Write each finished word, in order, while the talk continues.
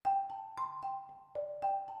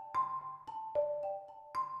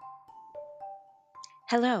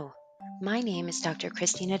Hello, my name is Dr.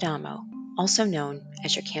 Christine Adamo, also known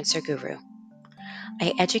as your cancer guru.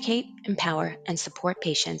 I educate, empower, and support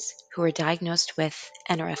patients who are diagnosed with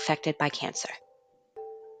and are affected by cancer.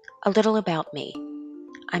 A little about me.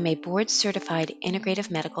 I'm a board certified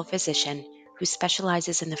integrative medical physician who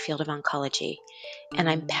specializes in the field of oncology, and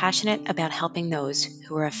I'm passionate about helping those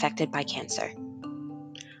who are affected by cancer.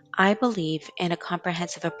 I believe in a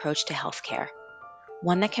comprehensive approach to healthcare,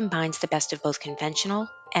 one that combines the best of both conventional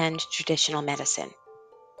and traditional medicine.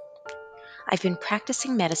 I've been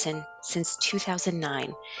practicing medicine since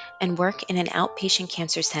 2009 and work in an outpatient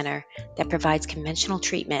cancer center that provides conventional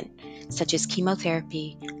treatment such as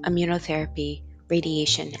chemotherapy, immunotherapy,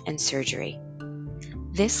 radiation, and surgery.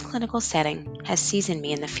 This clinical setting has seasoned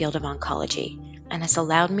me in the field of oncology and has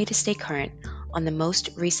allowed me to stay current on the most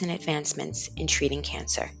recent advancements in treating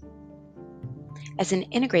cancer. As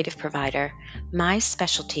an integrative provider, my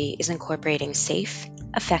specialty is incorporating safe,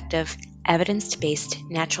 effective, evidence-based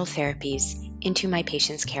natural therapies into my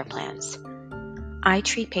patients' care plans. I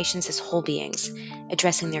treat patients as whole beings,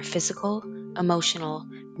 addressing their physical, emotional,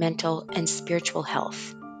 mental, and spiritual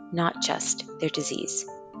health, not just their disease.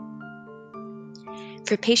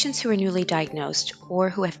 For patients who are newly diagnosed or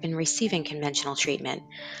who have been receiving conventional treatment,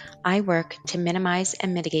 I work to minimize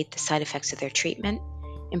and mitigate the side effects of their treatment,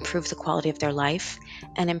 improve the quality of their life,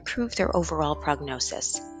 and improve their overall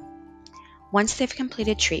prognosis. Once they've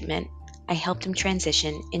completed treatment, I help them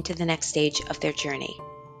transition into the next stage of their journey.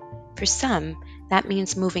 For some, that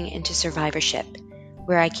means moving into survivorship,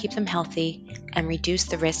 where I keep them healthy and reduce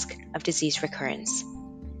the risk of disease recurrence.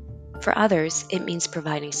 For others, it means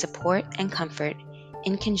providing support and comfort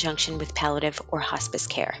in conjunction with palliative or hospice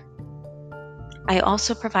care. I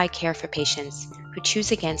also provide care for patients who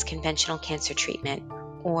choose against conventional cancer treatment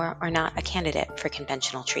or are not a candidate for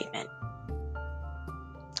conventional treatment.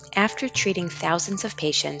 After treating thousands of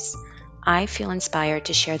patients, I feel inspired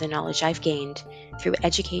to share the knowledge I've gained through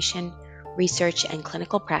education, research, and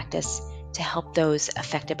clinical practice to help those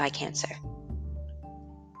affected by cancer.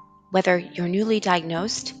 Whether you're newly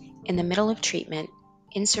diagnosed, in the middle of treatment,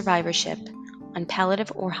 in survivorship, on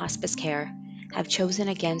palliative or hospice care, have chosen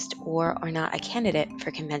against or are not a candidate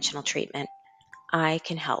for conventional treatment, I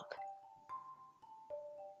can help.